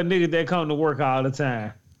 just for the niggas that come to work all the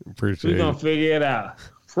time. Appreciate it. We're going to figure it out.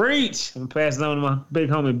 Preach. I'm passing on to my big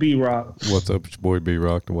homie B-Rock. What's up? It's your boy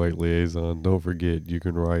B-Rock, the White Liaison. Don't forget, you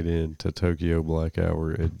can write in to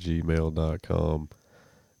TokyoBlackHour@gmail.com.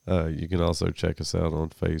 You can also check us out on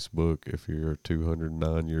Facebook if you're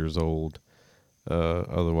 209 years old.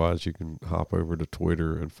 Otherwise, you can hop over to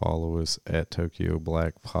Twitter and follow us at Tokyo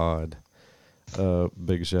Black Pod.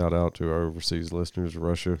 Big shout out to our overseas listeners,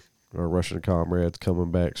 Russia. Our Russian comrades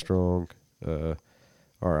coming back strong.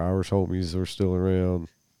 Our Irish homies are still around.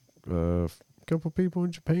 A couple people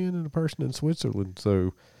in Japan and a person in Switzerland.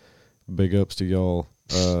 So big ups to y'all.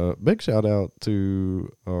 Big shout out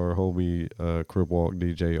to our homie Cripwalk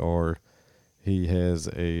DJR. He has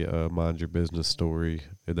a Mind Your Business story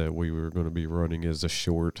that we were going to be running as a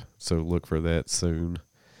short, so look for that soon.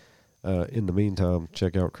 In the meantime,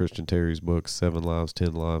 check out Christian Terry's book, 7 Lives,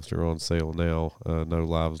 10 Lives. They're on sale now. No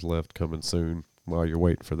lives left, coming soon. While you're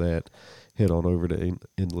waiting for that, head on over to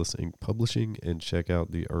Endless Ink Publishing and check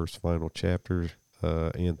out the Earth's Final Chapter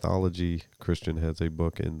anthology. Christian has a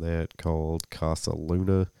book in that called Casa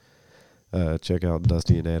Luna. Check out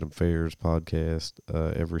Dusty and Adam Fair's podcast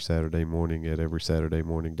every Saturday morning at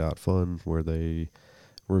everysaturdaymorning.fun, where they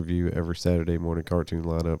review every Saturday morning cartoon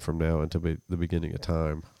lineup from now until the beginning of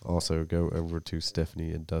time. Also, go over to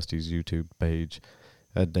Stephanie and Dusty's YouTube page,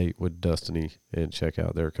 A Date with Destiny, and check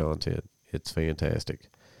out their content. It's fantastic.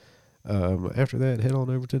 After that, head on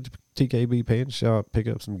over to the TKB Pants Shop, pick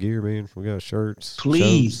up some gear, man. We got shirts,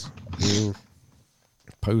 Please. shirts,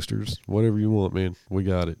 posters, whatever you want, man. We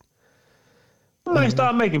got it. I might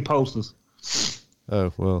start making posters.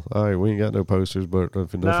 Oh, well, all right, we ain't got no posters, but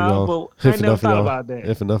if enough Nah, of y'all, but I ain't never thought about that.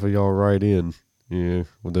 if enough of y'all write in, yeah,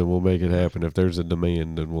 well, then we'll make it happen. If there's a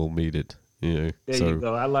demand, then we'll meet it. There you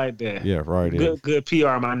go. I like that. Yeah, right in. Good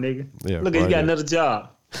PR, my nigga. Yeah, Look, you got another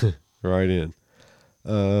job. Right in.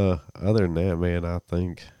 Other than that, man, I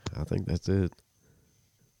think that's it.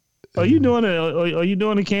 Are you doing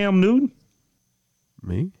a Cam Newton?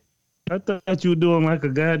 Me? I thought you were doing like a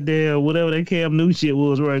goddamn whatever that Cam Newton shit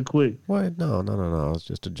was right quick. What? No. I was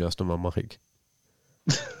just adjusting my mic.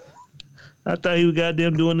 I thought he was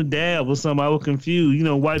goddamn doing the dab or something. I was confused. You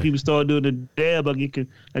know, white people start doing the dab, I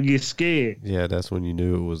get scared. Yeah, that's when you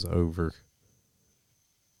knew it was over.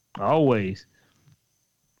 Always.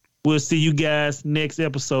 We'll see you guys next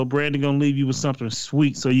episode. Brandon gonna leave you with something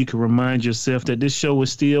sweet so you can remind yourself that this show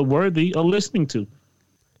is still worthy of listening to.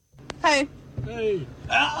 Hey. Hey,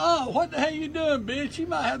 what the hell you doing, bitch? You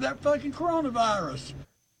might have that fucking coronavirus.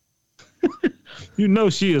 You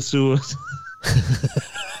know she'll sue us.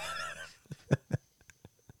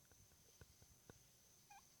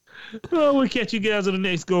 Oh, we'll catch you guys on the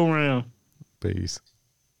next go round. Peace.